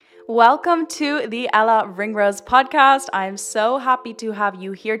Welcome to the Ella Ringrose podcast. I'm so happy to have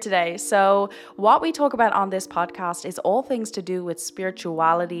you here today. So, what we talk about on this podcast is all things to do with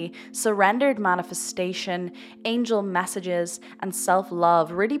spirituality, surrendered manifestation, angel messages, and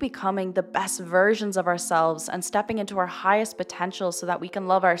self-love, really becoming the best versions of ourselves and stepping into our highest potential so that we can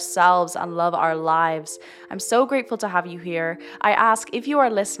love ourselves and love our lives. I'm so grateful to have you here. I ask if you are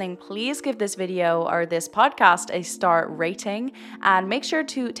listening, please give this video or this podcast a star rating and make sure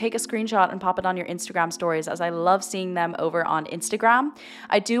to take a screenshot and pop it on your Instagram stories, as I love seeing them over on Instagram.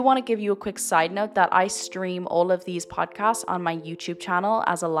 I do want to give you a quick side note that I stream all of these podcasts on my YouTube channel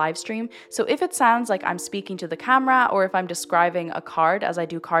as a live stream. So if it sounds like I'm speaking to the camera or if I'm describing a card, as I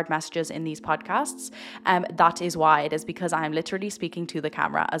do card messages in these podcasts, that is why. It is because I'm literally speaking to the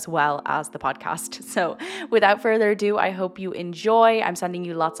camera as well as the podcast. So without further ado, I hope you enjoy. I'm sending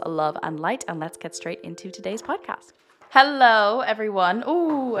you lots of love and light, and let's get straight into today's podcast. Hello, everyone.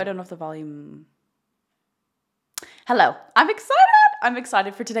 Ooh, I don't know if the volume... Hello. I'm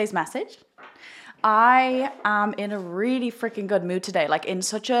excited for today's message. I am in a really freaking good mood today. Like in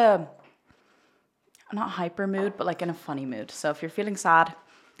such a, not hyper mood, but like in a funny mood. So if you're feeling sad,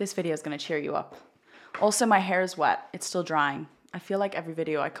 this video is going to cheer you up. Also, my hair is wet. It's still drying. I feel like every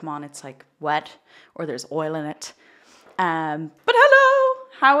video I come on, it's like wet or there's oil in it. But hello.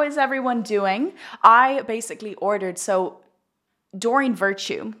 How is everyone doing? I basically ordered, so Doreen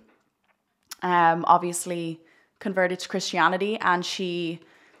Virtue obviously converted to Christianity, and she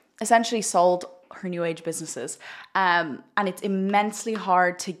essentially sold her new age businesses. And it's immensely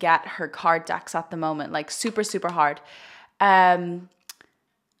hard to get her card decks at the moment, like super, super hard. And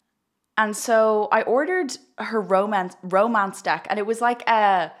so I ordered her romance deck, and it was like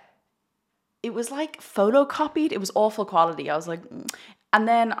photocopied. It was awful quality. I was like... And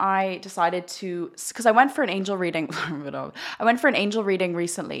then I decided to, because I went for an angel reading. I went for an angel reading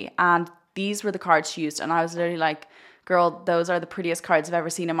recently, and these were the cards she used. And I was literally like, girl, those are the prettiest cards I've ever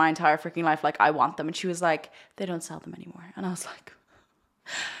seen in my entire freaking life. Like, I want them. And she was like, they don't sell them anymore. And I was like,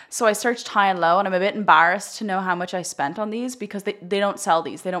 so I searched high and low, and I'm a bit embarrassed to know how much I spent on these, because they don't sell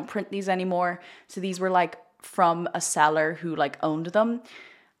these. They don't print these anymore. So these were like from a seller who like owned them.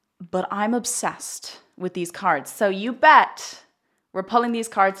 But I'm obsessed with these cards. So you bet. We're pulling these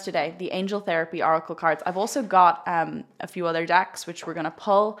cards today, the Angel Therapy Oracle cards. I've also got a few other decks, which we're going to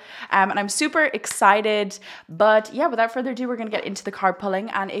pull. And I'm super excited. But yeah, without further ado, we're going to get into the card pulling.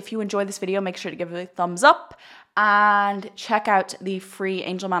 And if you enjoy this video, make sure to give it a thumbs up and check out the free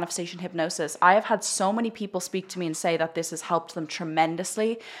Angel Manifestation Hypnosis. I have had so many people speak to me and say that this has helped them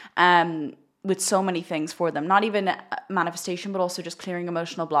tremendously. With so many things for them, not even manifestation, but also just clearing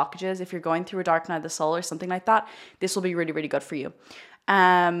emotional blockages. If you're going through a dark night of the soul or something like that, this will be really, really good for you.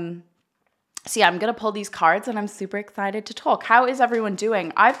 So yeah, I'm going to pull these cards, and I'm super excited to talk. How is everyone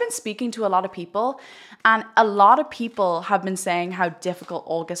doing? I've been speaking to a lot of people, and a lot of people have been saying how difficult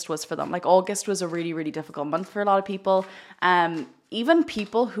August was for them. Like, August was a really, really difficult month for a lot of people. Even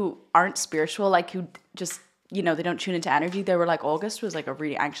people who aren't spiritual, like who just... they don't tune into energy. They were like, August was like a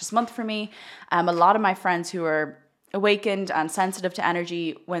really anxious month for me. A lot of my friends who are awakened and sensitive to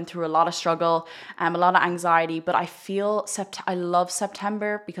energy went through a lot of struggle, a lot of anxiety. But I feel I love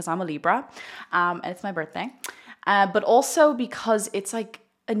September because I'm a Libra, and it's my birthday. But also because it's like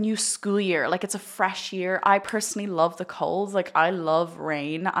a new school year, like it's a fresh year. I personally love the cold. Like, I love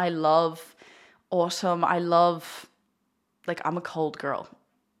rain. I love autumn. I'm a cold girl.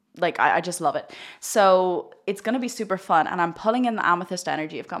 Like, I just love it. So it's going to be super fun. And I'm pulling in the amethyst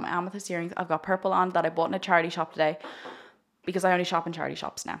energy. I've got my amethyst earrings. I've got purple on that I bought in a charity shop today, because I only shop in charity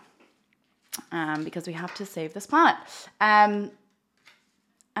shops now. Because we have to save this planet. And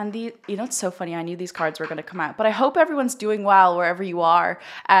it's so funny. I knew these cards were going to come out. But I hope everyone's doing well wherever you are.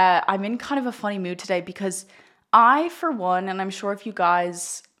 I'm in kind of a funny mood today because I, for one, and I'm sure if you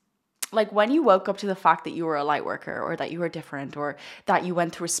guys... Like, when you woke up to the fact that you were a light worker, or that you were different, or that you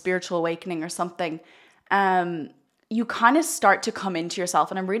went through a spiritual awakening or something, you kind of start to come into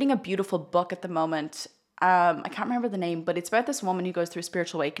yourself. And I'm reading a beautiful book at the moment. I can't remember the name, but it's about this woman who goes through a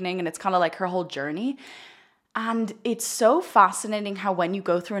spiritual awakening, and it's kind of like her whole journey. And it's so fascinating how when you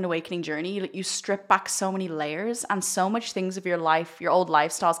go through an awakening journey, you strip back so many layers, and so much things of your life, your old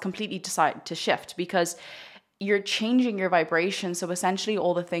lifestyles completely decide to shift, because you're changing your vibration. So essentially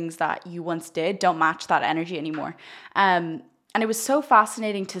all the things that you once did don't match that energy anymore. And it was so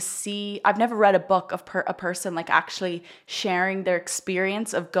fascinating to see. I've never read a book of a person like actually sharing their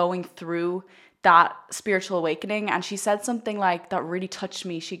experience of going through that spiritual awakening. And she said something like that really touched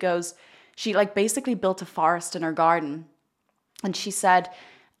me. She like basically built a forest in her garden. And she said,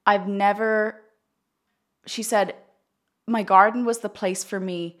 my garden was the place for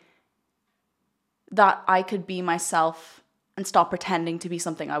me that I could be myself and stop pretending to be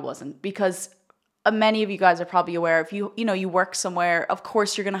something I wasn't. Because many of you guys are probably aware, if you work somewhere, of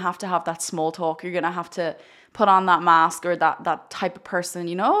course you're going to have that small talk. You're going to have to put on that mask, or that type of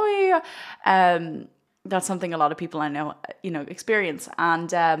person, oh yeah. That's something a lot of people I know, experience.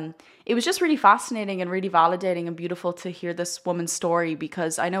 And it was just really fascinating and really validating and beautiful to hear this woman's story,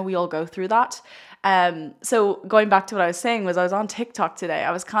 because I know we all go through that. So going back to what I was saying, was I was on TikTok today.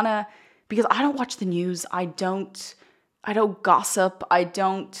 I was because I don't watch the news. I don't gossip.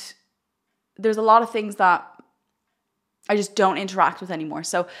 There's a lot of things that I just don't interact with anymore.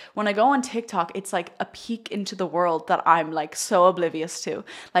 So when I go on TikTok, it's like a peek into the world that I'm like so oblivious to.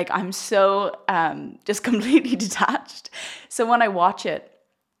 Like I'm so just completely detached. So when I watch it,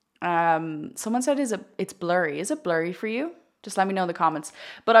 someone said it's blurry. Is it blurry for you? Just let me know in the comments.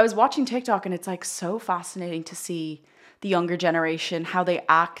 But I was watching TikTok, and it's like so fascinating to see the younger generation, how they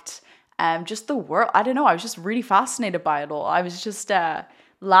act, just the world. I don't know. I was just really fascinated by it all. I was just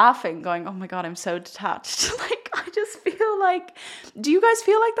laughing, going, oh my God, I'm so detached. Like, I just feel like, do you guys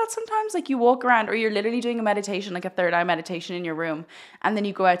feel like that sometimes? Like you walk around, or you're literally doing a meditation, like a third eye meditation in your room, and then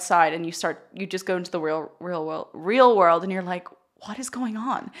you go outside and you just go into the real world, and you're like, what is going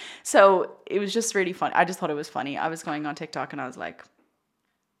on? So it was just really fun. I just thought it was funny. I was going on TikTok and I was like,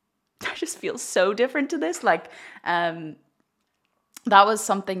 I just feel so different to this. Like, that was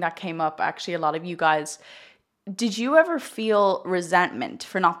something that came up. Actually, a lot of you guys, did you ever feel resentment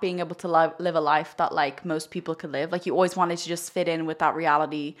for not being able to live a life that like most people could live? Like you always wanted to just fit in with that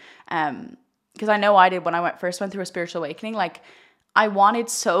reality. Because I know I did when I first went through a spiritual awakening. Like I wanted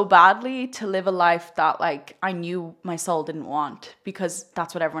so badly to live a life that like I knew my soul didn't want, because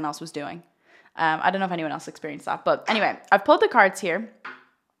that's what everyone else was doing. I don't know if anyone else experienced that. But anyway, I've pulled the cards here.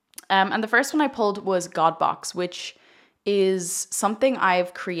 And the first one I pulled was God Box, which is something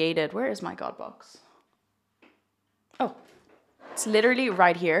I've created. Where is my God Box? Oh, it's literally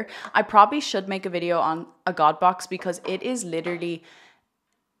right here. I probably should make a video on a God Box, because it is literally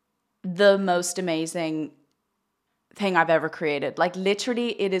the most amazing thing I've ever created. Like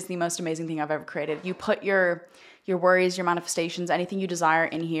literally, it is the most amazing thing I've ever created. You put your worries, your manifestations, anything you desire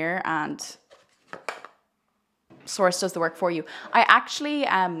in here, and Source does the work for you. I actually,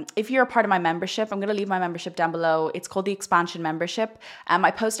 if you're a part of my membership, I'm going to leave my membership down below. It's called the Expansion Membership.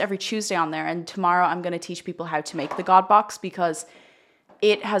 I post every Tuesday on there, and tomorrow I'm going to teach people how to make the God Box, because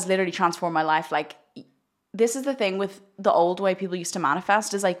it has literally transformed my life. Like, this is the thing with the old way people used to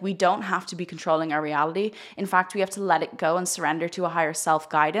manifest, is like, we don't have to be controlling our reality. In fact, we have to let it go and surrender to a higher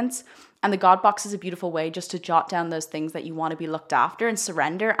self-guidance. And the God Box is a beautiful way just to jot down those things that you want to be looked after and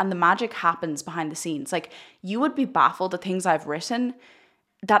surrender. And the magic happens behind the scenes. Like, you would be baffled at things I've written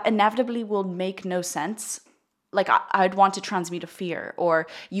that inevitably will make no sense. Like, I'd want to transmute a fear, or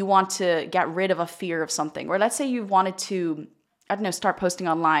you want to get rid of a fear of something. Or let's say you've wanted to, I don't know, start posting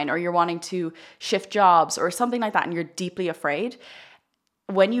online, or you're wanting to shift jobs or something like that, and you're deeply afraid.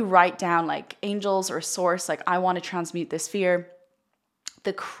 When you write down like angels or source, like I want to transmute this fear,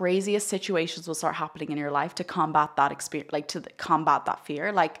 the craziest situations will start happening in your life to combat that experience, like to combat that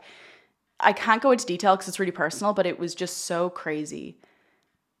fear. Like, I can't go into detail because it's really personal, but it was just so crazy,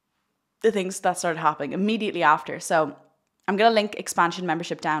 the things that started happening immediately after. So I'm going to link Expansion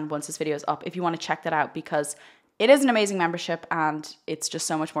Membership down once this video is up if you want to check that out, because it is an amazing membership and it's just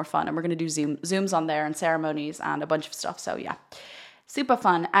so much more fun. And we're going to do Zooms on there and ceremonies and a bunch of stuff. So yeah, super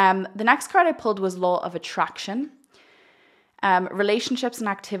fun. The next card I pulled was Law of Attraction. Relationships and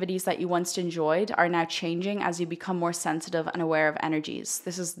activities that you once enjoyed are now changing as you become more sensitive and aware of energies.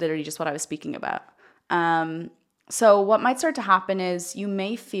 This is literally just what I was speaking about. So what might start to happen is you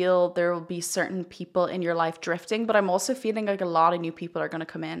may feel there will be certain people in your life drifting, but I'm also feeling like a lot of new people are going to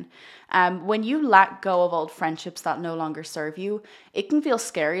come in. When you let go of old friendships that no longer serve you, it can feel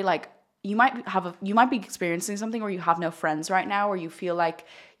scary. Like, you might be experiencing something where you have no friends right now, or you feel like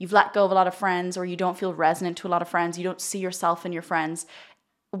you've let go of a lot of friends, or you don't feel resonant to a lot of friends. You don't see yourself in your friends.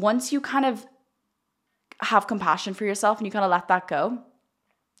 Once you kind of have compassion for yourself and you kind of let that go,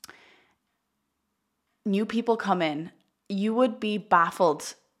 new people come in. You would be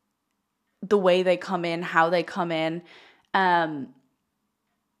baffled the way they come in, how they come in. And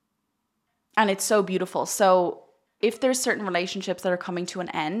it's so beautiful. So if there's certain relationships that are coming to an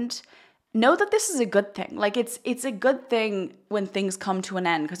end, know that this is a good thing. Like, it's a good thing when things come to an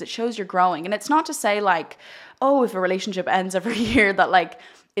end, because it shows you're growing. And it's not to say like, oh, if a relationship ends every year, that like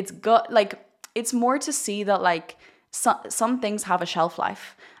it's good. Like, it's more to see that like some things have a shelf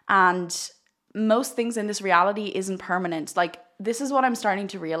life, and most things in this reality isn't permanent. Like, this is what I'm starting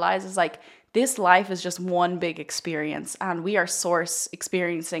to realize, is like this life is just one big experience, and we are source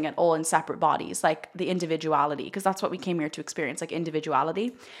experiencing it all in separate bodies, like the individuality, because that's what we came here to experience, like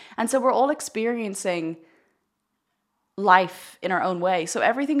individuality. And so we're all experiencing life in our own way. So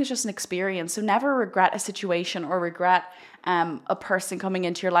everything is just an experience. So never regret a situation or regret a person coming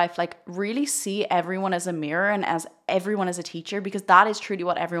into your life. Like really see everyone as a mirror and as everyone as a teacher, because that is truly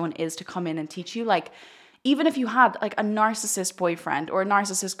what everyone is to come in and teach you. Like even if you had like a narcissist boyfriend or a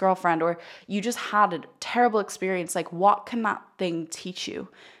narcissist girlfriend, or you just had a terrible experience, like what can that thing teach you?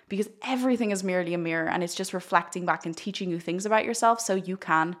 Because everything is merely a mirror, and it's just reflecting back and teaching you things about yourself so you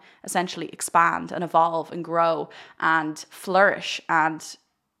can essentially expand and evolve and grow and flourish and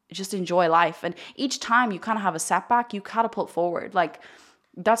just enjoy life. And each time you kind of have a setback, you catapult forward. Like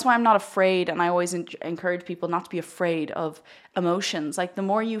that's why I'm not afraid, and I always encourage people not to be afraid of emotions. Like the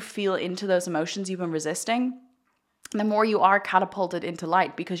more you feel into those emotions you've been resisting, the more you are catapulted into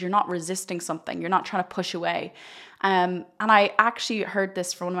light, because you're not resisting something. You're not trying to push away. And I actually heard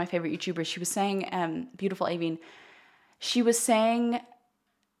this from one of my favorite YouTubers. She was saying, beautiful Aveen, she was saying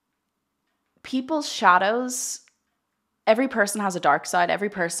people's shadows, every person has a dark side. Every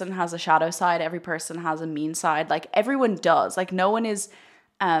person has a shadow side. Every person has a mean side. Like everyone does. Like no one is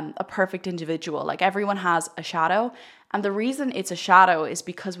a perfect individual. Like everyone has a shadow. And the reason it's a shadow is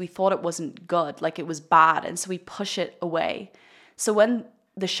because we thought it wasn't good, like it was bad. And so we push it away. So when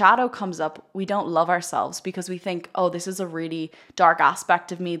the shadow comes up, we don't love ourselves because we think, oh, this is a really dark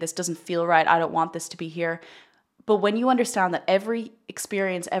aspect of me. This doesn't feel right. I don't want this to be here. But when you understand that every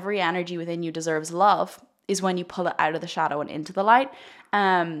experience, every energy within you deserves love, is when you pull it out of the shadow and into the light.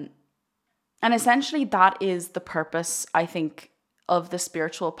 And essentially that is the purpose, I think, of the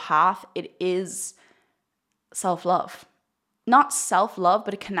spiritual path. It is self-love. Not self-love,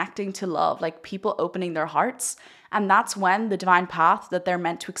 but connecting to love, like people opening their hearts. And that's when the divine path that they're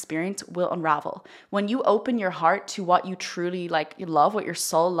meant to experience will unravel. When you open your heart to what you truly like, you love, what your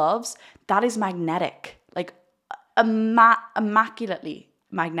soul loves, that is magnetic, like immaculately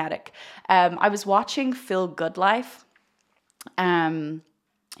magnetic. I was watching Phil Goodlife.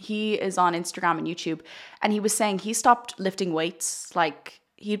 He is on Instagram and YouTube, and he was saying he stopped lifting weights. Like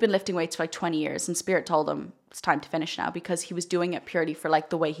he'd been lifting weights for like 20 years, and Spirit told him it's time to finish now, because he was doing it purely for like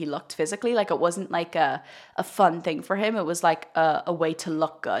the way he looked physically. Like it wasn't like a fun thing for him. It was like a way to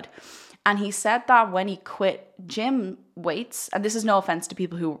look good. And he said that when he quit gym weights, and this is no offense to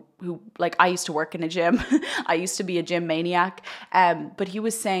people who like, I used to work in a gym. I used to be a gym maniac. But he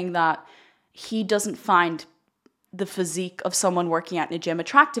was saying that he doesn't find the physique of someone working out in a gym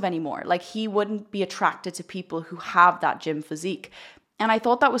attractive anymore. Like he wouldn't be attracted to people who have that gym physique. And I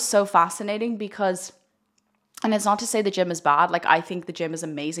thought that was so fascinating because, and it's not to say the gym is bad. Like I think the gym is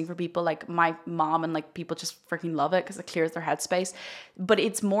amazing for people. Like my mom and like people just freaking love it because it clears their headspace. But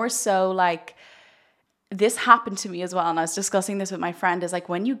it's more so like, this happened to me as well. And I was discussing this with my friend, is like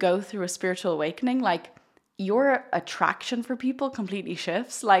when you go through a spiritual awakening, like your attraction for people completely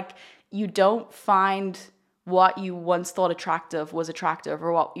shifts. Like you don't find what you once thought attractive was attractive,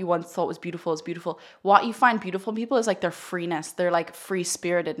 or what you once thought was beautiful is beautiful. What you find beautiful in people is like their freeness, their like free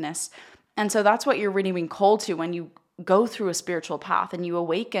spiritedness. And so that's what you're really being called to when you go through a spiritual path and you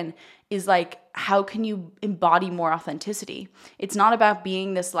awaken, is like, how can you embody more authenticity? It's not about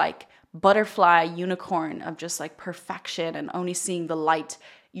being this like butterfly unicorn of just like perfection and only seeing the light.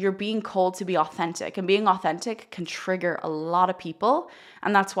 You're being called to be authentic, and being authentic can trigger a lot of people.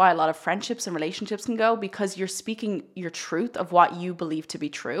 And that's why a lot of friendships and relationships can go, because you're speaking your truth of what you believe to be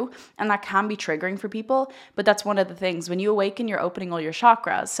true. And that can be triggering for people. But that's one of the things, when you awaken, you're opening all your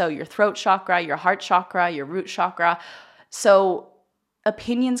chakras. So your throat chakra, your heart chakra, your root chakra. So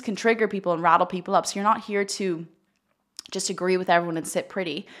opinions can trigger people and rattle people up. So you're not here to just agree with everyone and sit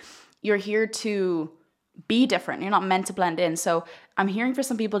pretty. You're here to be different. You're not meant to blend in. So I'm hearing for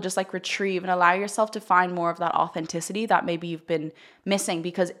some people, just like retrieve and allow yourself to find more of that authenticity that maybe you've been missing,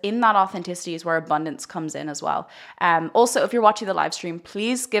 because in that authenticity is where abundance comes in as well. Also, if you're watching the live stream,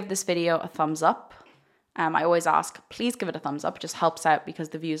 please give this video a thumbs up. I always ask, please give it a thumbs up. It just helps out because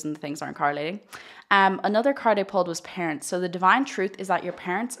the views and the things aren't correlating. Another card I pulled was parents. So the divine truth is that your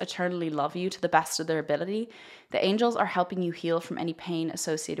parents eternally love you to the best of their ability. The angels are helping you heal from any pain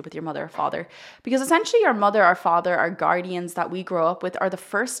associated with your mother or father. Because essentially your mother or father, our guardians that we grow up with, are the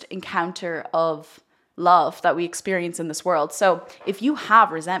first encounter of love that we experience in this world. So if you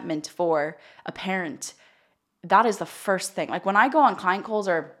have resentment for a parent, that is the first thing. Like when I go on client calls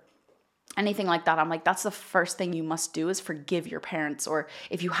or anything like that, I'm like, that's the first thing you must do, is forgive your parents. Or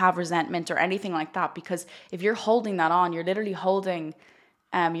if you have resentment or anything like that, because if you're holding that on, you're literally holding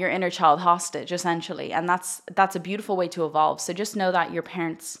your inner child hostage, essentially. And that's a beautiful way to evolve. So just know that your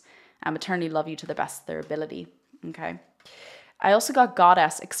parents eternally love you to the best of their ability. Okay. I also got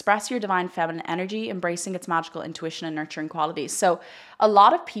Goddess, express your divine feminine energy, embracing its magical intuition and nurturing qualities. So a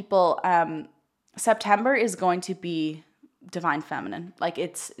lot of people, September is going to be divine feminine. Like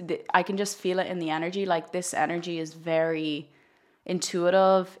I can just feel it in the energy. Like this energy is very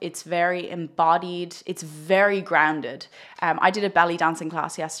intuitive. It's very embodied. It's very grounded. I did a belly dancing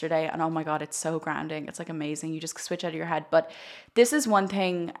class yesterday and oh my God, it's so grounding. It's like amazing. You just switch out of your head. But this is one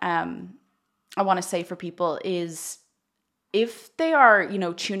thing I want to say for people is, if they are,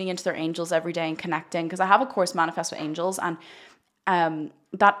 tuning into their angels every day and connecting, because I have a course, Manifest with Angels, and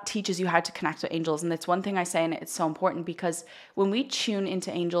that teaches you how to connect with angels. And it's one thing I say, and it's so important, because when we tune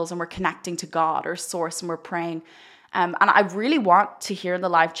into angels and we're connecting to God or source and we're praying, and I really want to hear in the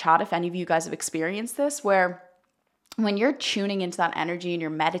live chat if any of you guys have experienced this, where when you're tuning into that energy and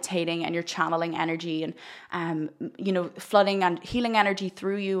you're meditating and you're channeling energy and, flooding and healing energy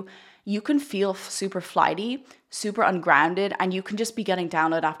through you, you can feel super flighty, super ungrounded, and you can just be getting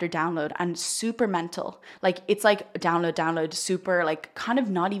download after download and super mental. Like it's like download, super like kind of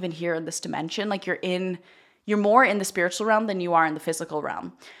not even here in this dimension. Like you're more in the spiritual realm than you are in the physical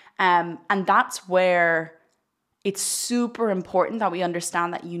realm. And that's where it's super important that we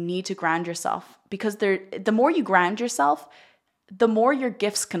understand that you need to ground yourself, because the more you ground yourself, the more your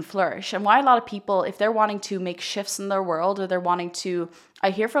gifts can flourish. And why a lot of people, if they're wanting to make shifts in their world, or they're wanting to,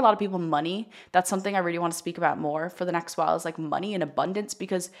 I hear for a lot of people, money, that's something I really want to speak about more for the next while, is like money and abundance,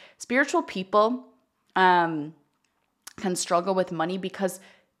 because spiritual people can struggle with money because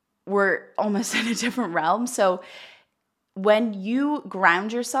we're almost in a different realm. So when you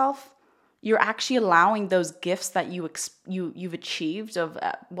ground yourself, you're actually allowing those gifts that you've achieved of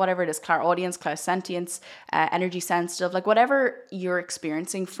whatever it is, clairaudience, clairsentience, energy sensitive, like whatever you're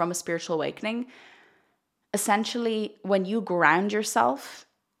experiencing from a spiritual awakening. Essentially, when you ground yourself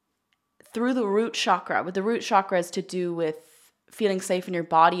through the root chakra, with the root chakra is to do with feeling safe in your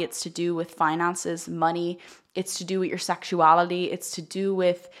body, it's to do with finances, money, it's to do with your sexuality, it's to do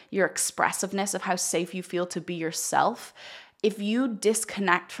with your expressiveness of how safe you feel to be yourself. If you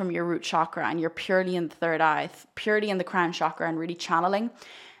disconnect from your root chakra and you're purely in the third eye, purely in the crown chakra and really channeling,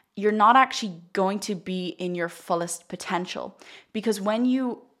 you're not actually going to be in your fullest potential. Because when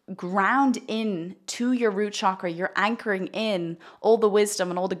you ground in to your root chakra, you're anchoring in all the wisdom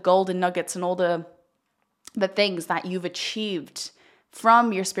and all the golden nuggets and all the things that you've achieved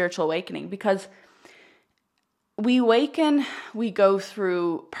from your spiritual awakening. Because we awaken, we go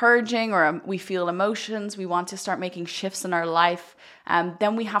through purging, or we feel emotions, we want to start making shifts in our life,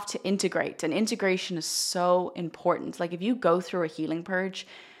 then we have to integrate. And integration is so important. Like if you go through a healing purge,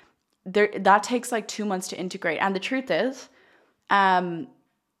 that takes like 2 months to integrate. And the truth is, the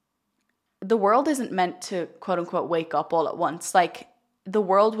world isn't meant to quote unquote wake up all at once. Like the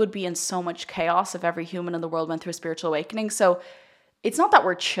world would be in so much chaos if every human in the world went through a spiritual awakening. So it's not that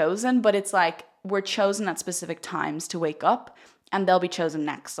we're chosen, but it's like we're chosen at specific times to wake up, and they'll be chosen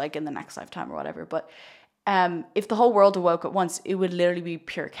next, like in the next lifetime or whatever. But if the whole world awoke at once, it would literally be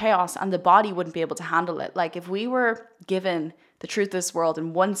pure chaos, and the body wouldn't be able to handle it. Like if we were given the truth of this world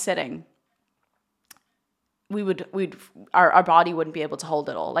in one sitting, our body wouldn't be able to hold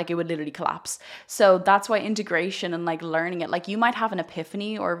it all. Like it would literally collapse. So that's why integration and like learning it, like you might have an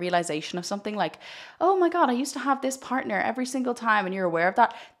epiphany or a realization of something like, oh my God, I used to have this partner every single time, and you're aware of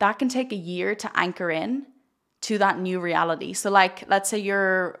that. That can take a year to anchor in to that new reality. So like, let's say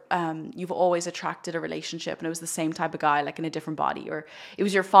you've always attracted a relationship and it was the same type of guy, like in a different body, or it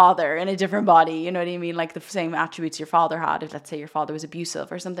was your father in a different body, you know what I mean? Like the same attributes your father had, if let's say your father was abusive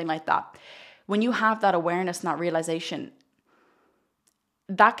or something like that. When you have that awareness and that realization,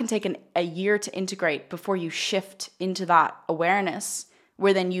 that can take a year to integrate before you shift into that awareness,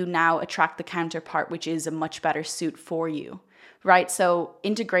 where then you now attract the counterpart, which is a much better suit for you, right? So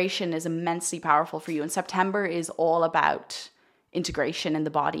integration is immensely powerful for you. And September is all about integration in the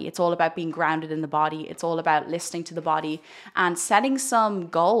body. It's all about being grounded in the body. It's all about listening to the body and setting some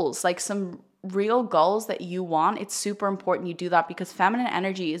goals, like some real goals that you want. It's super important you do that, because feminine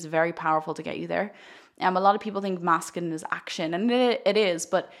energy is very powerful to get you there. A lot of people think masculine is action, and it is,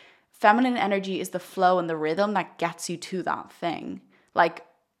 but feminine energy is the flow and the rhythm that gets you to that thing. Like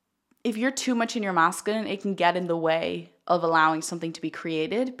if you're too much in your masculine, it can get in the way of allowing something to be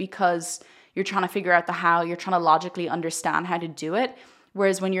created, because you're trying to figure out the how, you're trying to logically understand how to do it.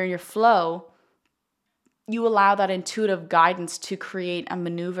 Whereas when you're in your flow, you allow that intuitive guidance to create and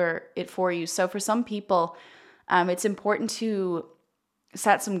maneuver it for you. So for some people, it's important to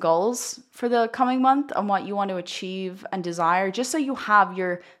set some goals for the coming month on what you want to achieve and desire, just so you have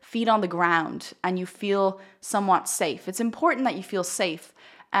your feet on the ground and you feel somewhat safe. It's important that you feel safe.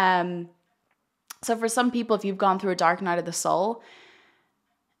 So for some people, if you've gone through a dark night of the soul,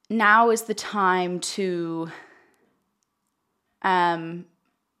 now is the time to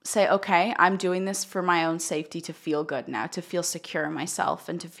say, okay, I'm doing this for my own safety, to feel good now, to feel secure in myself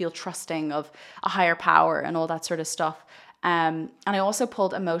and to feel trusting of a higher power and all that sort of stuff. And I also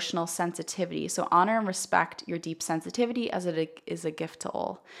pulled emotional sensitivity. So honor and respect your deep sensitivity, as it is a gift to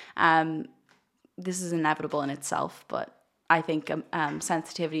all. This is inevitable in itself, but I think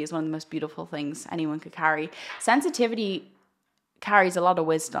sensitivity is one of the most beautiful things anyone could carry. Sensitivity carries a lot of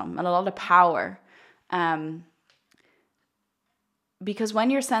wisdom and a lot of power. Because when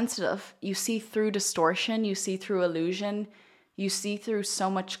you're sensitive, you see through distortion, you see through illusion, you see through so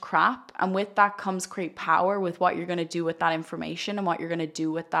much crap. And with that comes great power with what you're going to do with that information and what you're going to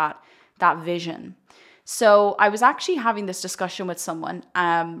do with that vision. So I was actually having this discussion with someone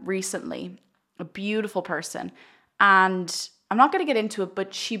recently, a beautiful person. And I'm not going to get into it,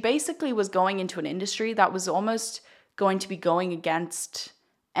 but she basically was going into an industry that was almost going to be going against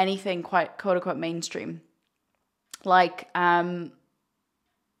anything quite quote unquote mainstream. Like,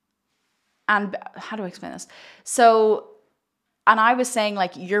 and how do I explain this? So, and I was saying,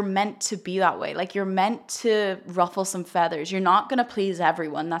 like, you're meant to be that way. Like, you're meant to ruffle some feathers. You're not going to please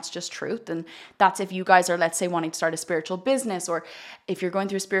everyone. That's just truth. And that's if you guys are, let's say, wanting to start a spiritual business, or if you're going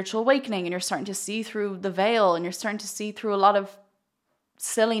through a spiritual awakening and you're starting to see through the veil and you're starting to see through a lot of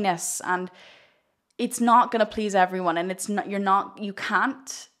silliness, and it's not going to please everyone. And you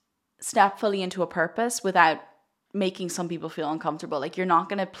can't step fully into a purpose without making some people feel uncomfortable. Like, you're not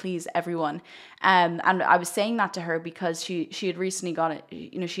going to please everyone. And I was saying that to her because she had recently got it,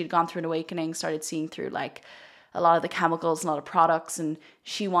 she had gone through an awakening, started seeing through like a lot of the chemicals, a lot of products, and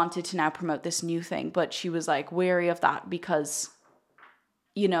she wanted to now promote this new thing, but she was like wary of that because,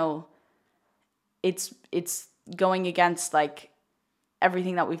 it's going against like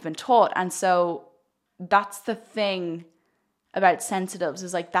everything that we've been taught. And so that's the thing about sensitives,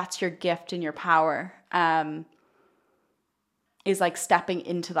 is like, that's your gift and your power. Is like stepping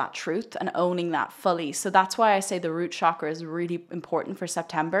into that truth and owning that fully. So that's why I say the root chakra is really important for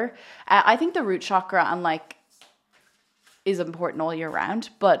September. I think the root chakra is important all year round,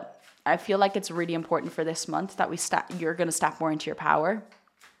 but I feel like it's really important for this month that you're going to step more into your power.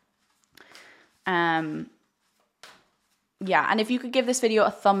 Yeah, and if you could give this video a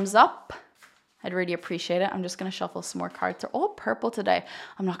thumbs up, I'd really appreciate it. I'm just going to shuffle some more cards. They're all purple today.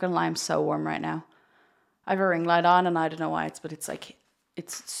 I'm not going to lie, I'm so warm right now. I have a ring light on and I don't know why, but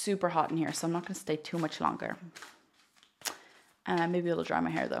it's super hot in here, so I'm not going to stay too much longer. Maybe it'll dry my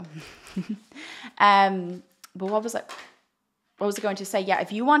hair though. But what was I going to say? Yeah,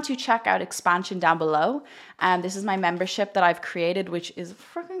 if you want to check out Expansion down below, this is my membership that I've created, which is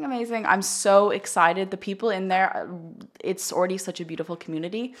freaking amazing. I'm so excited. The people in there, it's already such a beautiful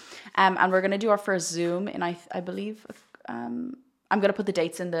community. And we're going to do our first Zoom in, I believe, I'm going to put the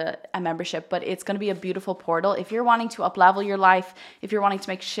dates in the membership, but it's going to be a beautiful portal. If you're wanting to up-level your life, if you're wanting to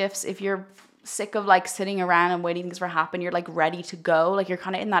make shifts, if you're sick of like sitting around and waiting things to happen, you're like ready to go, like you're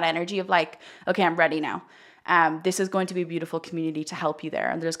kind of in that energy of like, okay, I'm ready now. This is going to be a beautiful community to help you there.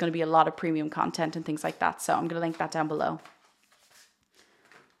 And there's going to be a lot of premium content and things like that. So I'm going to link that down below.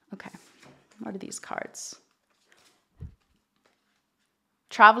 Okay. What are these cards?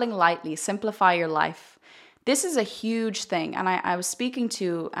 Traveling lightly, simplify your life. This is a huge thing. And I was speaking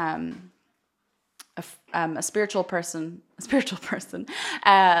to a spiritual person,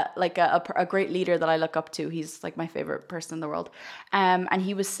 like a great leader that I look up to. He's like my favorite person in the world. And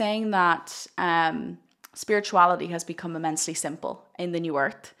he was saying that spirituality has become immensely simple in the new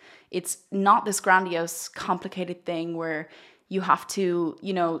earth. It's not this grandiose, complicated thing where you have to,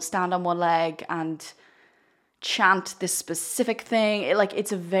 stand on one leg and chant this specific thing.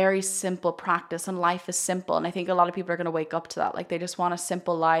 It's a very simple practice, and life is simple. And I think a lot of people are going to wake up to that. Like, they just want a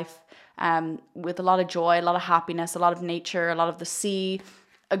simple life with a lot of joy, a lot of happiness, a lot of nature, a lot of the sea,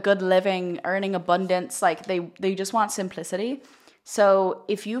 a good living, earning abundance. Like, they just want simplicity. So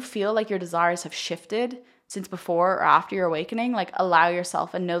if you feel like your desires have shifted since before or after your awakening, like, allow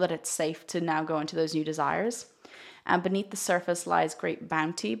yourself and know that it's safe to now go into those new desires. And beneath the surface lies great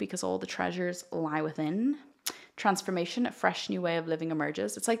bounty, because all the treasures lie within. Transformation, a fresh new way of living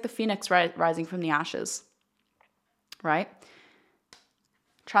emerges. It's like the phoenix rising from the ashes, right?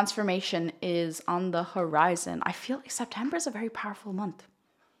 Transformation is on the horizon. I feel like September is a very powerful month.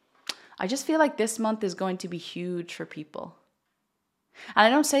 I just feel like this month is going to be huge for people. And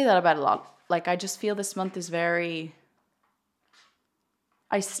I don't say that about a lot. Like, I just feel this month is very...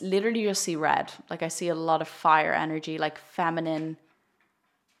 I literally just see red. Like, I see a lot of fire energy, like feminine...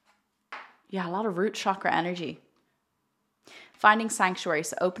 Yeah, a lot of root chakra energy. finding sanctuary,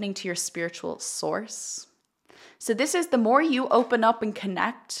 so opening to your spiritual source. So this is the more you open up and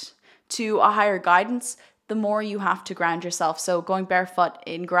connect to a higher guidance, the more you have to ground yourself. So going barefoot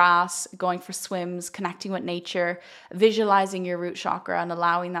in grass, going for swims, connecting with nature, visualizing your root chakra and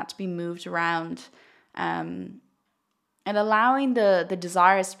allowing that to be moved around, and allowing the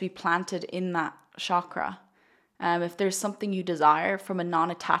desires to be planted in that chakra. If there's something you desire from a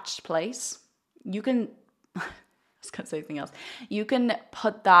non-attached place, you can, I was going to say something else. You can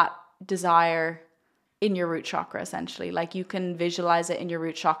put that desire in your root chakra, essentially. Like you can visualize it in your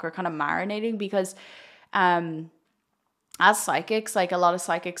root chakra, kind of marinating, because as psychics, like a lot of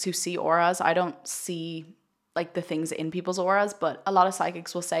psychics who see auras, I don't see like the things in people's auras, but a lot of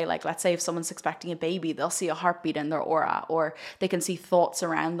psychics will say, like, let's say if someone's expecting a baby, they'll see a heartbeat in their aura, or they can see thoughts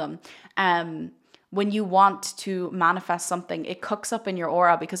around them. When you want to manifest something, it cooks up in your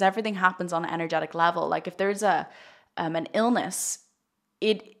aura because everything happens on an energetic level. Like if there's an illness,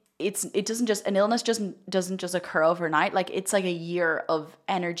 it doesn't just, an illness just doesn't just occur overnight. Like it's like a year of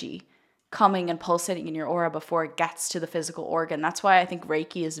energy coming and pulsating in your aura before it gets to the physical organ. That's why I think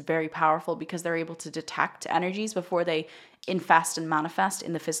Reiki is very powerful, because they're able to detect energies before they infest and manifest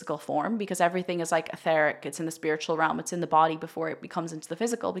in the physical form, because everything is like etheric. It's in the spiritual realm. It's in the body before it becomes into the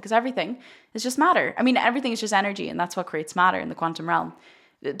physical, because everything is just matter. I mean, everything is just energy, and that's what creates matter in the quantum realm.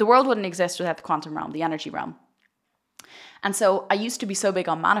 The world wouldn't exist without the quantum realm, the energy realm. And so I used to be so big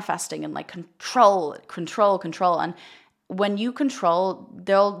on manifesting and like control. And when you control,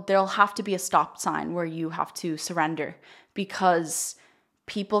 there'll have to be a stop sign where you have to surrender, because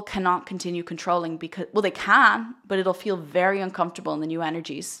people cannot continue controlling, because, well, they can, but it'll feel very uncomfortable in the new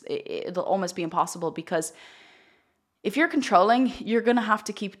energies. It'll almost be impossible, because if you're controlling, you're going to have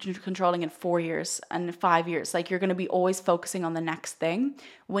to keep controlling in 4 years and 5 years. Like you're going to be always focusing on the next thing.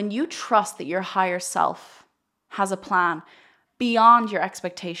 When you trust that your higher self has a plan beyond your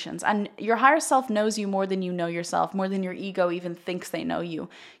expectations, and your higher self knows you more than you know yourself, more than your ego even thinks they know you.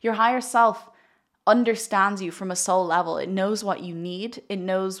 Your higher self understands you from a soul level. It knows what you need. It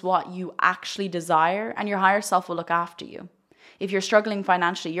knows what you actually desire, and your higher self will look after you. If you're struggling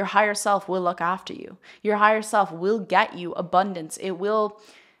financially, your higher self will look after you. Your higher self will get you abundance. It will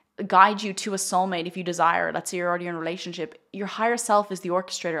guide you to a soulmate if you desire. Let's say you're already in a relationship. Your higher self is the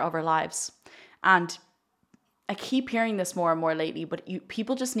orchestrator of our lives. And I keep hearing this more and more lately, but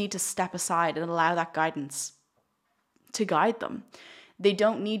people just need to step aside and allow that guidance to guide them. They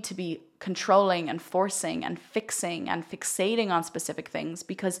don't need to be controlling and forcing and fixing and fixating on specific things,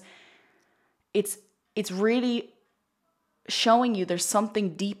 because it's really showing you there's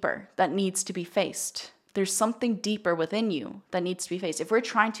something deeper that needs to be faced. There's something deeper within you that needs to be faced. If we're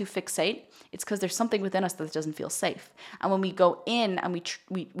trying to fixate, it's because there's something within us that doesn't feel safe. And when we go in and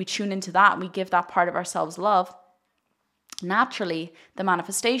we tune into that and we give that part of ourselves love, naturally the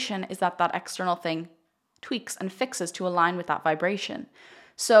manifestation is that external thing tweaks and fixes to align with that vibration.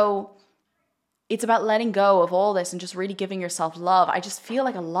 So it's about letting go of all this and just really giving yourself love. I just feel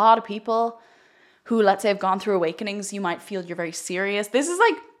like a lot of people who, let's say, have gone through awakenings, you might feel you're very serious. This is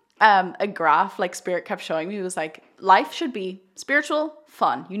like a graph like Spirit kept showing me. It was like, life should be spiritual,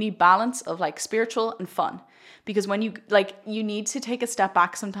 fun. You need balance of like spiritual and fun. Because when you need to take a step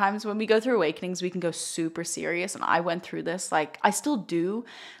back sometimes. When we go through awakenings, we can go super serious. And I went through this, like I still do.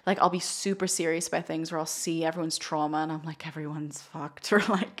 Like I'll be super serious about things where I'll see everyone's trauma and I'm like, everyone's fucked, or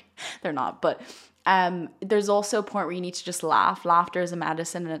like they're not. But there's also a point where you need to just laugh. Laughter is a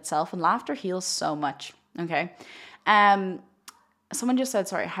medicine in itself, and laughter heals so much. Okay. Someone just said,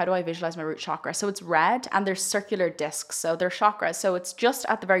 sorry, how do I visualize my root chakra? So it's red and there's circular discs. So they're chakras. So it's just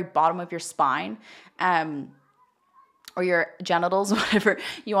at the very bottom of your spine, or your genitals, whatever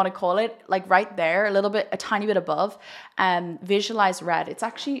you want to call it, like right there, a tiny bit above. Visualize red. It's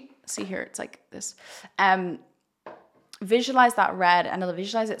actually, see here, it's like this. Visualize that red, and I'll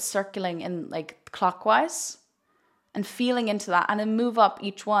visualize it circling in like clockwise and feeling into that, and then move up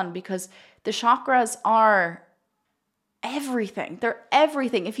each one, because the chakras are everything. They're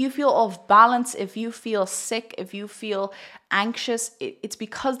everything. If you feel off balance, if you feel sick, if you feel anxious, it's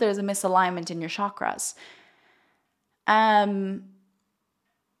because there's a misalignment in your chakras. And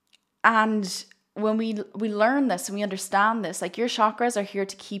when we learn this and we understand this, like your chakras are here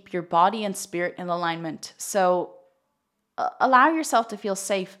to keep your body and spirit in alignment. So allow yourself to feel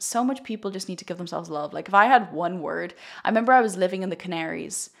safe. So much people just need to give themselves love. Like if I had one word, I remember I was living in the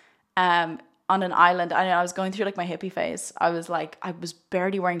Canaries, on an island. I was going through like my hippie phase. I was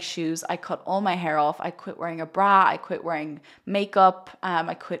barely wearing shoes. I cut all my hair off. I quit wearing a bra. I quit wearing makeup.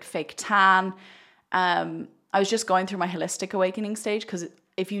 I quit fake tan. I was just going through my holistic awakening stage, because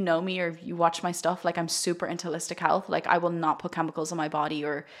if you know me or if you watch my stuff, like I'm super into holistic health. Like I will not put chemicals on my body,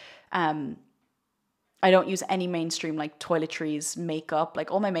 or I don't use any mainstream like toiletries, makeup.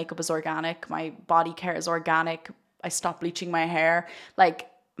 Like all my makeup is organic. My body care is organic. I stopped bleaching my hair. Like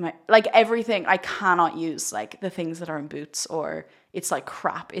everything, I cannot use like the things that are in Boots, or it's like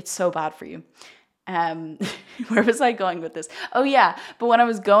crap. It's so bad for you. Where was I going with this? Oh yeah, but when I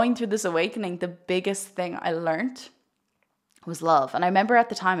was going through this awakening, the biggest thing I learned was love. And I remember at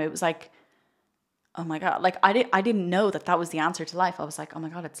the time it was like, oh my God, like I didn't know that was the answer to life. I was like, oh my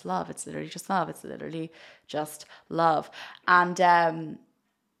God, it's love. It's literally just love. It's literally just love. And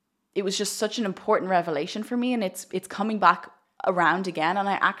it was just such an important revelation for me, and it's coming back around again. And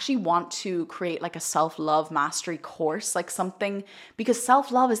I actually want to create like a self-love mastery course, like something, because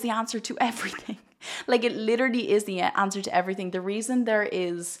self-love is the answer to everything. Like it literally is the answer to everything. The reason there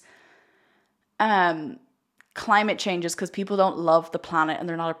is climate change is because people don't love the planet and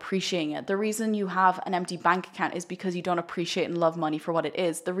they're not appreciating it. The reason you have an empty bank account is because you don't appreciate and love money for what it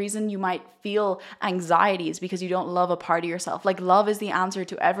is. The reason you might feel anxiety is because you don't love a part of yourself. Like love is the answer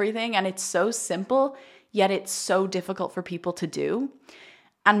to everything, and it's so simple, yet it's so difficult for people to do.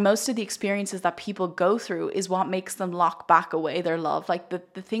 And most of the experiences that people go through is what makes them lock back away their love. Like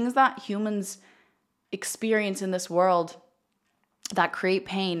the things that humans experience in this world that create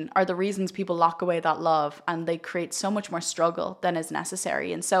pain are the reasons people lock away that love, and they create so much more struggle than is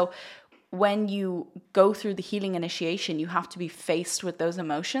necessary. And so when you go through the healing initiation, you have to be faced with those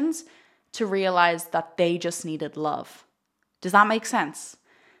emotions to realize that they just needed love. Does that make sense?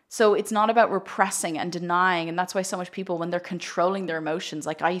 So it's not about repressing and denying. And that's why so much people, when they're controlling their emotions,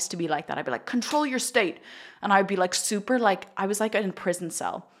 like I used to be like that. I'd be like, control your state. And I'd be like super like, I was like in a prison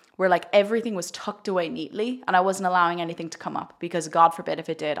cell where like everything was tucked away neatly and I wasn't allowing anything to come up, because God forbid if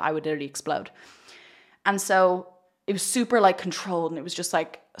it did, I would literally explode. And so it was super like controlled, and it was just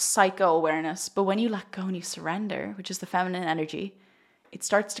like psycho awareness. But when you let go and you surrender, which is the feminine energy, it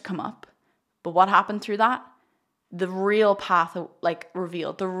starts to come up. But what happened through that? The real path like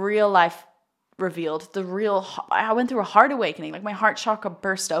revealed, the real life revealed, I went through a heart awakening. Like my heart chakra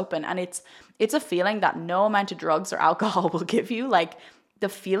burst open, and it's a feeling that no amount of drugs or alcohol will give you. Like the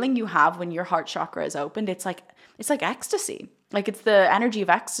feeling you have when your heart chakra is opened, it's like ecstasy. Like it's the energy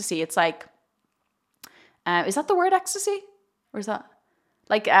of ecstasy. It's like, is that the word ecstasy? Or is that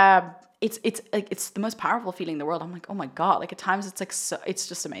like, it's like, it's the most powerful feeling in the world. I'm like, oh my God. Like at times it's like, so it's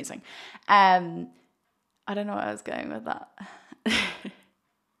just amazing. I don't know where I was going with that.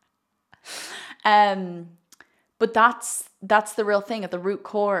 But that's the real thing at the root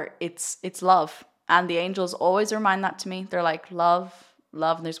core. It's love. And the angels always remind that to me. They're like, love,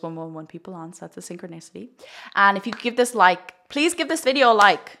 and there's 111 people on, so that's a synchronicity. And if you give this please give this video a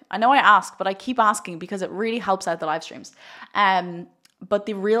like. I know I ask, but I keep asking because it really helps out the live streams. But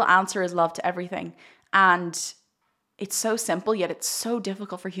the real answer is love to everything. And it's so simple, yet it's so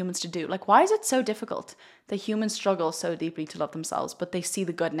difficult for humans to do. Like, why is it so difficult that humans struggle so deeply to love themselves, but they see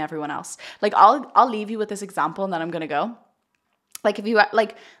the good in everyone else? Like, I'll leave you with this example, and then I'm gonna go. Like, if you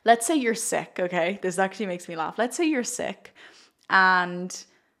like, let's say you're sick. Okay, this actually makes me laugh. Let's say you're sick,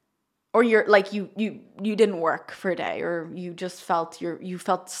 or you're like you didn't work for a day, or you just felt you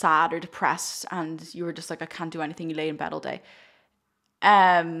felt sad or depressed, and you were just like, I can't do anything. You lay in bed all day.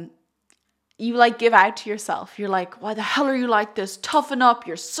 You like give out to yourself. You're like, why the hell are you like this? Toughen up.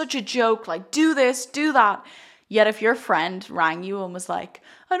 You're such a joke. Like, do this, do that. Yet if your friend rang you and was like,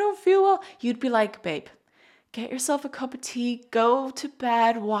 I don't feel well, you'd be like, babe, get yourself a cup of tea, go to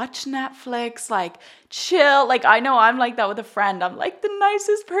bed, watch Netflix, like chill. Like, I know I'm like that with a friend. I'm like the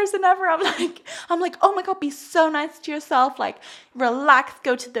nicest person ever. I'm like, oh my God, be so nice to yourself. Like, relax,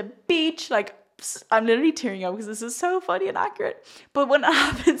 go to the beach. Like, I'm literally tearing up because this is so funny and accurate. But when it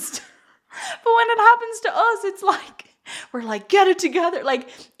happens to us, it's like, we're like, get it together. Like,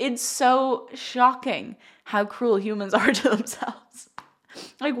 it's so shocking how cruel humans are to themselves.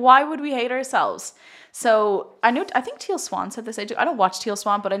 Like, why would we hate ourselves? So I think Teal Swan said this. I don't watch Teal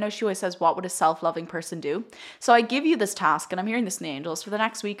Swan, but I know she always says, what would a self-loving person do? So I give you this task, and I'm hearing this in the angels for the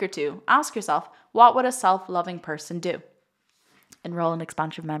next week or two. Ask yourself, what would a self-loving person do? Enroll in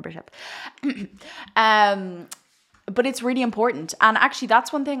expansion membership. But it's really important. And actually,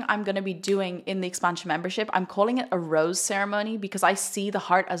 that's one thing I'm going to be doing in the expansion membership. I'm calling it a rose ceremony because I see the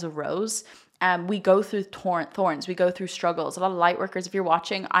heart as a rose. We go through thorns. We go through struggles. A lot of light workers, if you're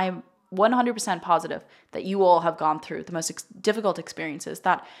watching, I'm 100% positive that you all have gone through the most difficult experiences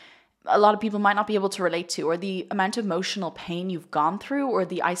that a lot of people might not be able to relate to, or the amount of emotional pain you've gone through, or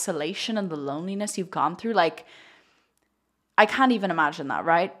the isolation and the loneliness you've gone through. Like, I can't even imagine that,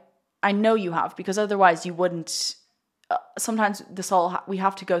 right? I know you have, because otherwise you wouldn't sometimes we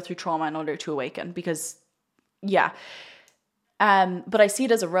have to go through trauma in order to awaken, because yeah. But I see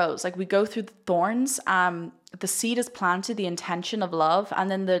it as a rose. Like, we go through the thorns. The seed is planted, the intention of love,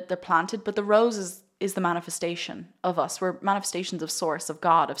 and then they're planted. But the rose is the manifestation of us. We're manifestations of source, of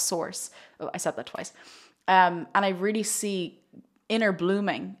God, of source. Oh, I said that twice. And I really see inner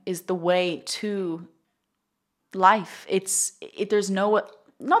blooming is the way to life. There's no,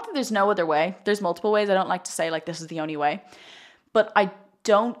 not that there's no other way. There's multiple ways. I don't like to say like this is the only way, but I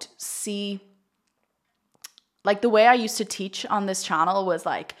don't see, like, the way I used to teach on this channel was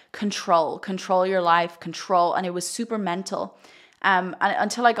like control your life, control. And it was super mental. And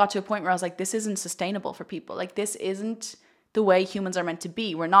until I got to a point where I was like, this isn't sustainable for people. Like, this isn't the way humans are meant to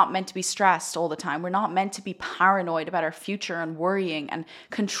be. We're not meant to be stressed all the time. We're not meant to be paranoid about our future and worrying and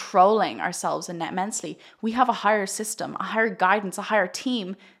controlling ourselves immensely. We have a higher system, a higher guidance, a higher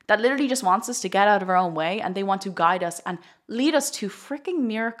team that literally just wants us to get out of our own way, and they want to guide us and lead us to freaking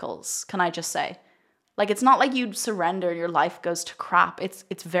miracles, can I just say? Like, it's not like you surrender and your life goes to crap.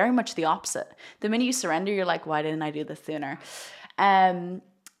 It's very much the opposite. The minute you surrender, you're like, why didn't I do this sooner?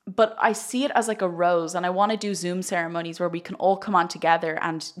 But I see it as like a rose, and I want to do Zoom ceremonies where we can all come on together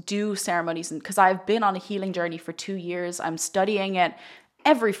and do ceremonies. And because I've been on a healing journey for 2 years, I'm studying it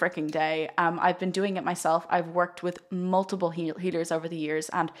every freaking day. I've been doing it myself. I've worked with multiple healers over the years,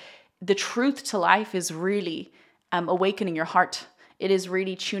 and the truth to life is really awakening your heart. It is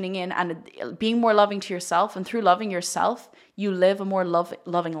really tuning in and being more loving to yourself. And through loving yourself, you live a more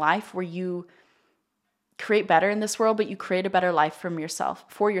loving life where you create better in this world, but you create a better life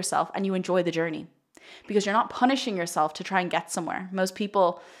for yourself, and you enjoy the journey because you're not punishing yourself to try and get somewhere. Most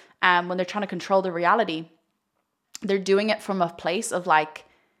people, when they're trying to control the reality, they're doing it from a place of like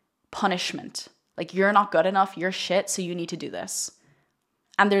punishment. Like, you're not good enough, you're shit, so you need to do this.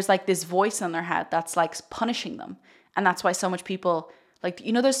 And there's like this voice in their head that's like punishing them. And that's why so much people, like,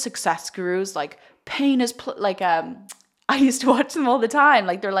 you know, those success gurus, like pain is I used to watch them all the time.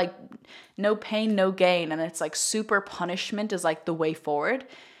 Like, they're like, no pain, no gain. And it's like super punishment is like the way forward.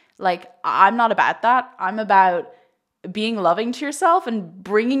 Like, I'm not about that. I'm about being loving to yourself and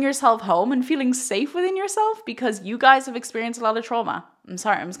bringing yourself home and feeling safe within yourself, because you guys have experienced a lot of trauma. I'm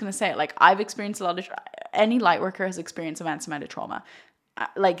sorry, I'm just going to say it. Like, I've experienced a lot of any light worker has experienced immense amount of trauma.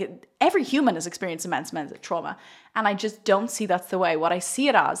 Like, every human has experienced immense amounts of trauma. And I just don't see that's the way. What I see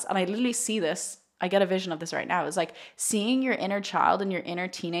it as, and I literally see this, I get a vision of this right now, is like seeing your inner child and your inner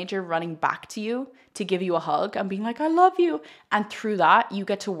teenager running back to you to give you a hug and being like, I love you. And through that, you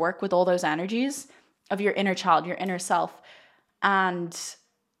get to work with all those energies of your inner child, your inner self. And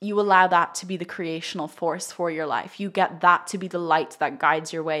you allow that to be the creational force for your life. You get that to be the light that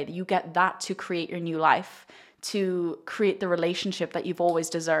guides your way. You get that to create your new life, to create the relationship that you've always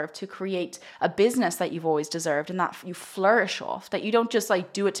deserved, to create a business that you've always deserved, and that you flourish off, that you don't just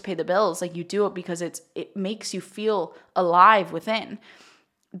like do it to pay the bills. Like, you do it because it makes you feel alive within.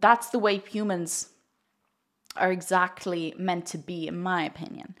 That's the way humans are exactly meant to be, in my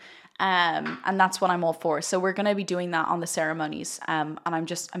opinion. And that's what I'm all for. So we're going to be doing that on the ceremonies. And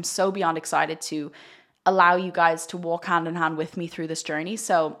I'm so beyond excited to allow you guys to walk hand in hand with me through this journey.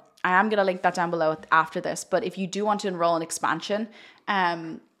 So I am going to link that down below after this. But if you do want to enroll in expansion,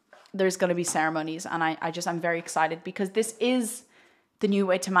 there's going to be ceremonies. And I'm very excited because this is the new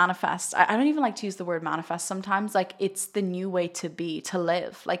way to manifest. I don't even like to use the word manifest sometimes. Like, it's the new way to be, to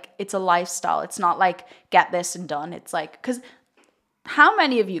live. Like, it's a lifestyle. It's not like get this and done. It's like, because how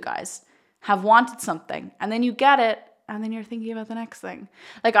many of you guys have wanted something and then you get it and then you're thinking about the next thing?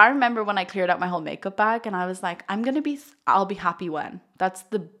 Like, I remember when I cleared out my whole makeup bag and I was like, I'll be happy when. That's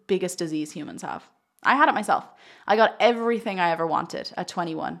the biggest disease humans have. I had it myself. I got everything I ever wanted at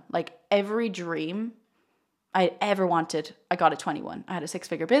 21. Like, every dream I ever wanted, I got at 21. I had a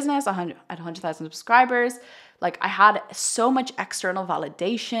 6-figure business. I had 100,000 subscribers. Like, I had so much external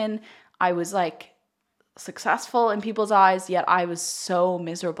validation. I was like successful in people's eyes, yet I was so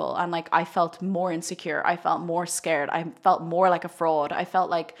miserable. And like, I felt more insecure. I felt more scared. I felt more like a fraud. I felt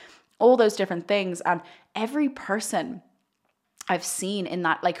like all those different things. And every person I've seen in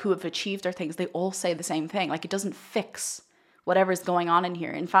that, like, who have achieved their things, they all say the same thing. Like, it doesn't fix whatever's going on in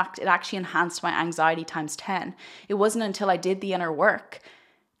here. In fact, it actually enhanced my anxiety times 10. It wasn't until I did the inner work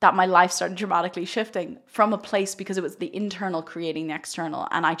that my life started dramatically shifting from a place, because it was the internal creating the external,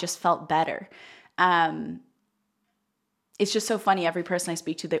 and I just felt better. It's just so funny. Every person I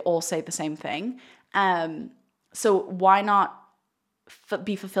speak to, they all say the same thing. So why not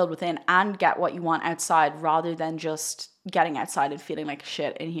be fulfilled within and get what you want outside, rather than just getting outside and feeling like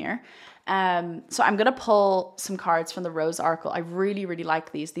shit in here? So I'm going to pull some cards from the Rose Oracle. I really, really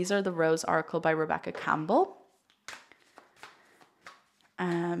like these. These are the Rose Oracle by Rebecca Campbell.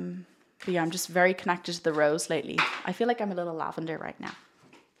 But yeah, I'm just very connected to the rose lately. I feel like I'm a little lavender right now.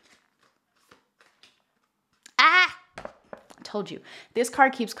 I told you. This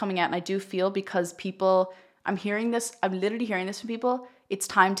card keeps coming out, and I do feel, because people, I'm literally hearing this from people, it's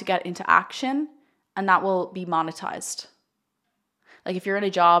time to get into action, and that will be monetized. Like if you're in a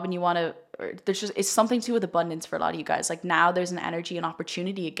job and you want to, it's something to do with abundance for a lot of you guys. Like now there's an energy, an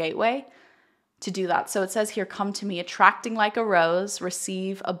opportunity, a gateway to do that. So it says here, come to me, attracting like a rose,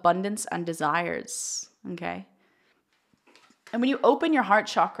 receive abundance and desires. Okay. And when you open your heart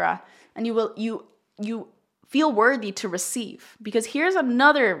chakra, and you feel worthy to receive, because here's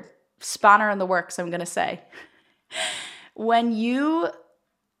another spanner in the works, I'm going to say.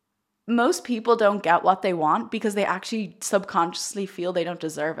 Most people don't get what they want because they actually subconsciously feel they don't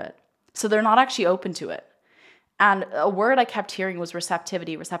deserve it. So they're not actually open to it. And a word I kept hearing was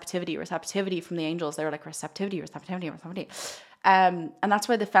receptivity from the angels. They were like, receptivity. And that's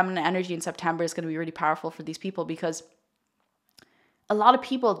why the feminine energy in September is going to be really powerful for these people, because a lot of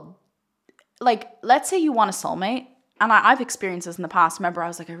people, like, let's say you want a soulmate. And I've experienced this in the past. Remember, I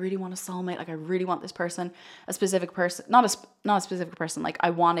was like, I really want a soulmate. Like, I really want this person, a specific person, not a specific person. Like,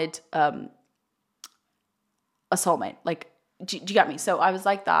 I wanted a soulmate. Like, do you get me? So I was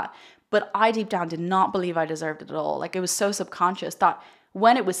like that. But I deep down did not believe I deserved it at all. Like, it was so subconscious that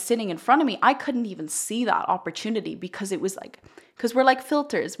when it was sitting in front of me, I couldn't even see that opportunity, because we're like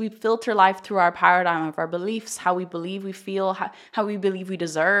filters. We filter life through our paradigm of our beliefs, how we believe we feel, how we believe we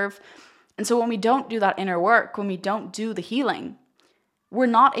deserve. And so when we don't do that inner work, when we don't do the healing, we're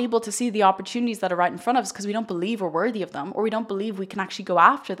not able to see the opportunities that are right in front of us, because we don't believe we're worthy of them, or we don't believe we can actually go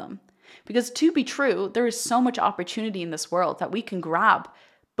after them. Because to be true, there is so much opportunity in this world that we can grab.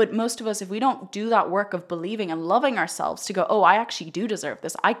 But most of us, if we don't do that work of believing and loving ourselves to go, oh, I actually do deserve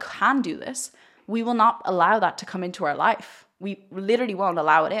this, I can do this, we will not allow that to come into our life. We literally won't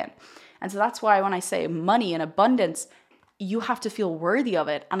allow it in. And so that's why when I say money and abundance, you have to feel worthy of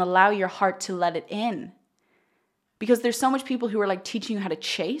it and allow your heart to let it in. Because there's so much people who are like teaching you how to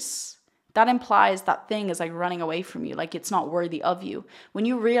chase. That implies that thing is like running away from you, like it's not worthy of you. When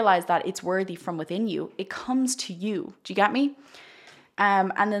you realize that it's worthy from within you, it comes to you. Do you get me?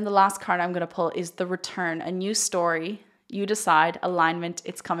 And then the last card I'm going to pull is the return, a new story. You decide, alignment,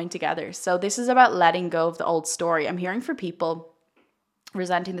 it's coming together. So this is about letting go of the old story. I'm hearing for people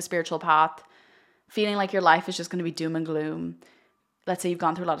resenting the spiritual path, feeling like your life is just going to be doom and gloom. Let's say you've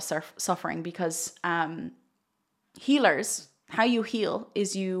gone through a lot of suffering, because healers, how you heal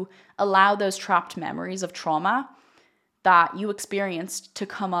is you allow those trapped memories of trauma that you experienced to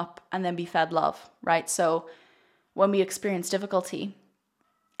come up and then be fed love, right? So when we experience difficulty,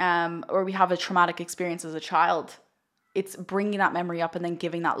 or we have a traumatic experience as a child, it's bringing that memory up and then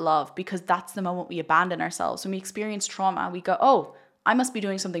giving that love, because that's the moment we abandon ourselves. When we experience trauma, we go, oh, I must be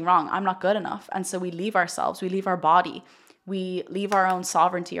doing something wrong. I'm not good enough. And so we leave ourselves, we leave our body, we leave our own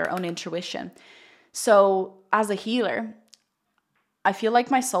sovereignty, our own intuition. So as a healer, I feel like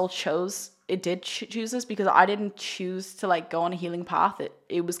my soul choose this, because I didn't choose to like go on a healing path.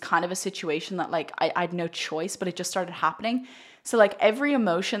 It was kind of a situation that like I had no choice, but it just started happening. So like every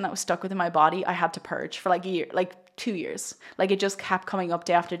emotion that was stuck within my body, I had to purge for like a year, like 2 years. Like it just kept coming up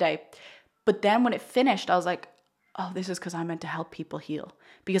day after day. But then when it finished, I was like, oh, this is because I'm meant to help people heal,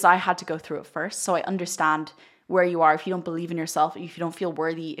 because I had to go through it first. So I understand where you are. If you don't believe in yourself, if you don't feel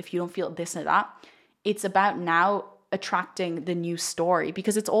worthy, if you don't feel this and that, it's about now attracting the new story,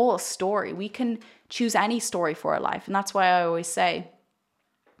 because it's all a story. We can choose any story for our life. And that's why I always say,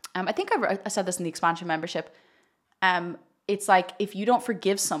 I think I said this in the expansion membership. It's like, if you don't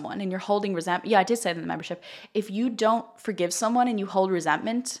forgive someone and you're holding resentment, yeah, I did say it in the membership. If you don't forgive someone and you hold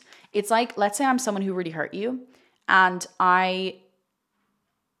resentment, it's like, let's say I'm someone who really hurt you, and I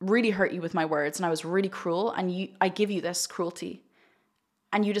really hurt you with my words, and I was really cruel, and I give you this cruelty,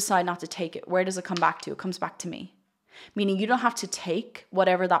 and you decide not to take it. Where does it come back to? It comes back to me. Meaning you don't have to take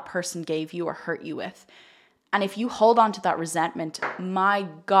whatever that person gave you or hurt you with. And if you hold on to that resentment, my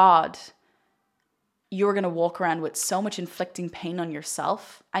God, you're going to walk around with so much inflicting pain on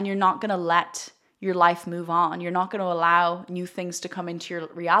yourself, and you're not going to let your life move on. You're not going to allow new things to come into your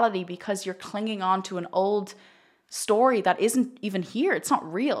reality, because you're clinging on to an old story that isn't even here. It's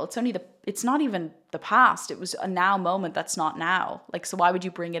not real. It's not even the past. It was a now moment that's not now. Like, so why would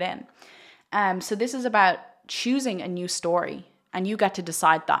you bring it in? So this is about choosing a new story, and you get to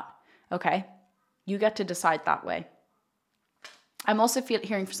decide that. Okay? You get to decide that way. I'm also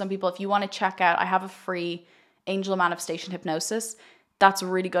hearing for some people, if you want to check out, I have a free angel manifestation hypnosis. That's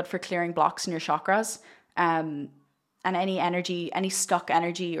really good for clearing blocks in your chakras, and any energy, any stuck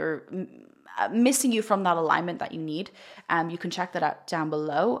energy, or missing you from that alignment that you need. You can check that out down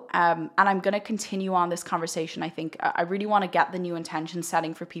below. And I'm going to continue on this conversation. I think I really want to get the new intention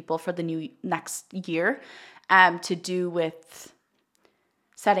setting for people for the new next year to do with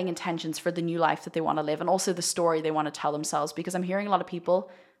setting intentions for the new life that they want to live, and also the story they want to tell themselves, because I'm hearing a lot of people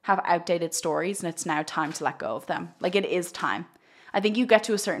have outdated stories and it's now time to let go of them. Like, it is time. I think you get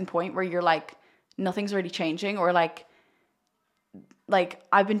to a certain point where you're like, nothing's really changing, or like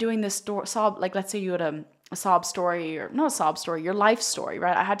I've been doing this sob, like let's say you had a sob story, or not a sob story, your life story,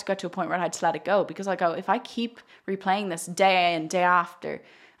 right? I had to get to a point where I had to let it go, because I go, if I keep replaying this day and day after,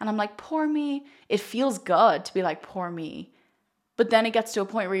 and I'm like, poor me, it feels good to be like, poor me. But then it gets to a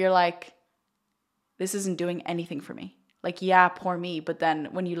point where you're like, this isn't doing anything for me. Like, yeah, poor me. But then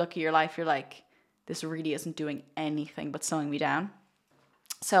when you look at your life, you're like, this really isn't doing anything but slowing me down.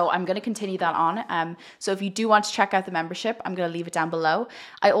 So I'm going to continue that on. So if you do want to check out the membership, I'm going to leave it down below.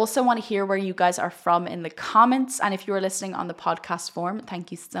 I also want to hear where you guys are from in the comments. And if you are listening on the podcast form,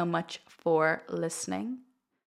 thank you so much for listening.